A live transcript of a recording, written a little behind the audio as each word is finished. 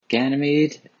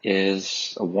Ganymede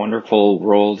is a wonderful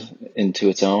world into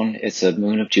its own. It's a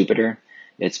moon of Jupiter.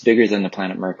 It's bigger than the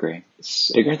planet Mercury.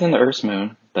 It's bigger than the Earth's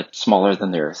moon, but smaller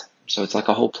than the Earth. So it's like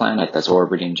a whole planet that's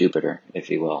orbiting Jupiter, if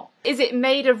you will. Is it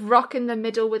made of rock in the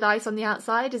middle with ice on the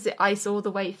outside? Is it ice all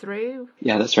the way through?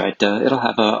 Yeah, that's right. It'll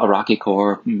have a rocky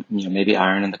core, maybe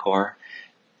iron in the core.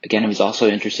 Again, it's also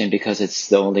interesting because it's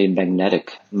the only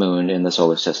magnetic moon in the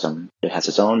solar system. It has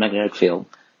its own magnetic field,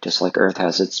 just like Earth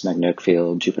has its magnetic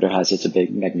field. Jupiter has its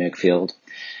big magnetic field.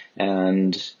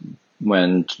 And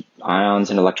when ions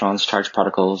and electrons, charged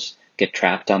particles, get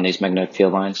trapped on these magnetic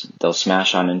field lines, they'll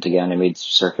smash on into Ganymede's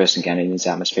surface and Ganymede's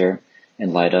atmosphere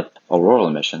and light up auroral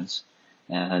emissions.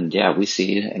 And yeah, we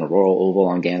see an auroral oval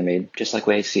on Ganymede, just like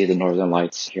we see the northern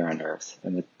lights here on Earth.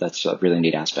 And that's a really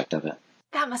neat aspect of it.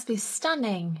 That must be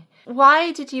stunning.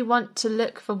 Why did you want to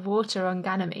look for water on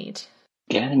Ganymede?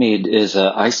 Ganymede is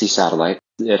an icy satellite.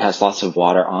 It has lots of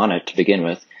water on it to begin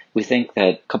with. We think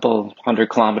that a couple 100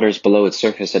 kilometers below its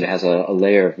surface, it has a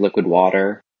layer of liquid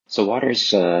water. So water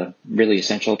is really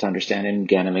essential to understanding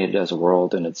Ganymede as a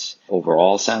world in its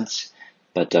overall sense.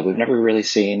 But we've never really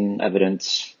seen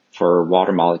evidence for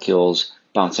water molecules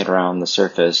bouncing around the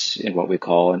surface in what we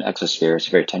call an exosphere. It's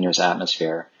a very tenuous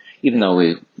atmosphere, even though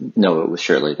we know it was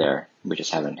surely there. We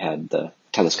just haven't had the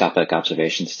telescopic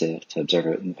observations to observe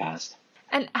it in the past.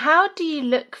 And how do you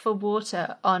look for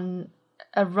water on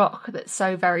a rock that's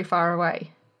so very far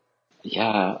away?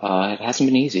 Yeah, it hasn't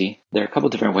been easy. There are a couple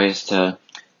different ways to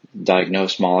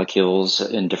diagnose molecules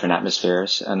in different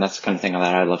atmospheres, and that's the kind of thing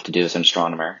that I love to do as an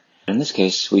astronomer. In this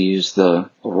case, we use the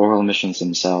auroral emissions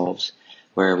themselves,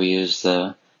 where we use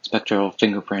the spectral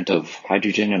fingerprint of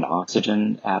hydrogen and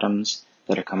oxygen atoms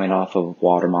that are coming off of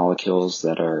water molecules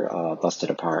that are busted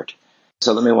apart.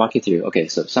 So let me walk you through. Okay,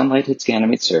 so sunlight hits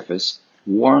Ganymede's surface,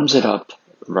 warms it up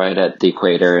right at the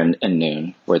equator and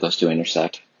noon, where those two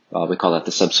intersect. We call that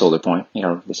the subsolar point.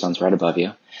 The sun's right above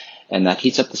you. And that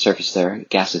heats up the surface there.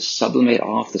 Gases sublimate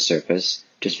off the surface,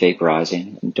 just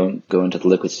vaporizing, and don't go into the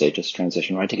liquid state, just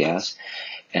transition right to gas.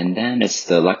 And then it's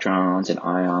the electrons and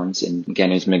ions in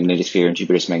Ganymede's magnetosphere and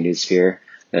Jupiter's magnetosphere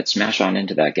that smash on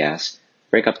into that gas,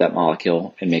 break up that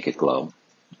molecule, and make it glow.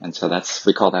 And so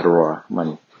we call that aurora,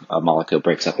 when a molecule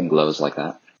breaks up and glows like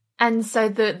that. And so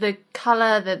the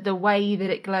colour, the way that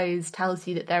it glows tells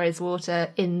you that there is water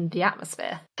in the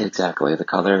atmosphere. Exactly. The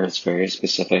colour is very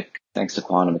specific. Thanks to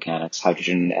quantum mechanics,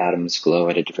 hydrogen atoms glow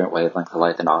at a different wavelength of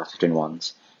light than oxygen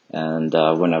ones. And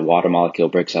when a water molecule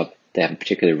breaks up, they have a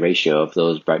particular ratio of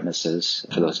those brightnesses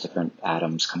for those different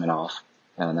atoms coming off.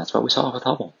 And that's what we saw with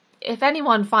Hubble. If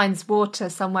anyone finds water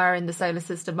somewhere in the solar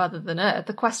system other than Earth,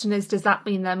 the question is, does that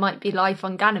mean there might be life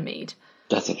on Ganymede?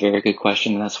 That's a very good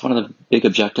question, and that's one of the big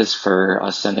objectives for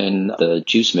us sending the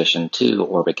JUICE mission to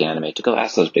orbit Ganymede, to go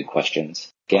ask those big questions.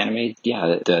 Ganymede,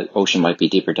 yeah, the ocean might be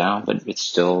deeper down, but it's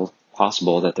still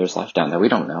possible that there's life down there. We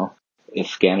don't know.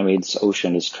 If Ganymede's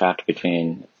ocean is trapped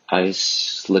between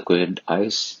ice, liquid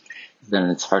ice, then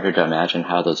it's harder to imagine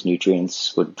how those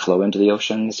nutrients would flow into the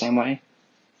ocean the same way.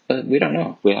 But we don't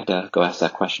know. We have to go ask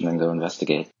that question and go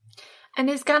investigate. And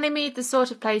is Ganymede the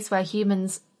sort of place where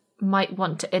humans might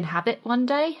want to inhabit one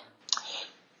day?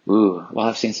 Ooh, well,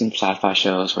 I've seen some sci-fi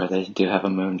shows where they do have a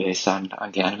moon based on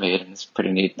Ganymede, and it's a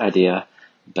pretty neat idea.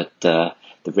 But the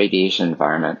radiation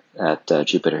environment at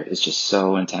Jupiter is just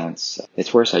so intense.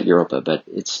 It's worse at Europa, but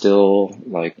it's still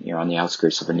like you're on the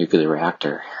outskirts of a nuclear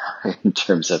reactor in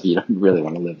terms of you don't really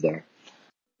want to live there.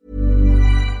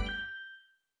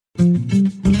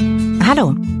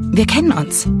 Hallo, wir kennen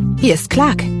uns. Hier ist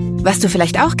Clark. Was du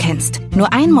vielleicht auch kennst.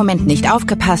 Nur einen Moment nicht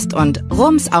aufgepasst und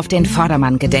rums auf den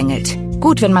Vordermann gedengelt.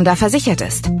 Gut, wenn man da versichert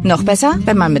ist. Noch besser,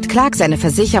 wenn man mit Clark seine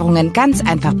Versicherungen ganz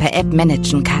einfach per App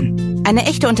managen kann. Eine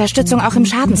echte Unterstützung auch im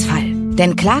Schadensfall.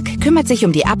 Denn Clark kümmert sich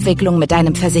um die Abwicklung mit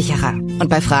deinem Versicherer. Und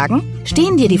bei Fragen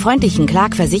stehen dir die freundlichen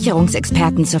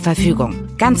Clark-Versicherungsexperten zur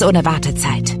Verfügung. Ganz ohne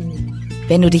Wartezeit.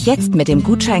 Wenn du dich jetzt mit dem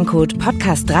Gutscheincode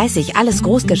Podcast30 alles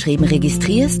großgeschrieben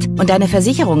registrierst und deine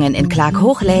Versicherungen in Clark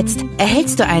hochlädst,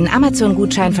 erhältst du einen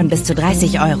Amazon-Gutschein von bis zu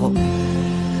 30 €.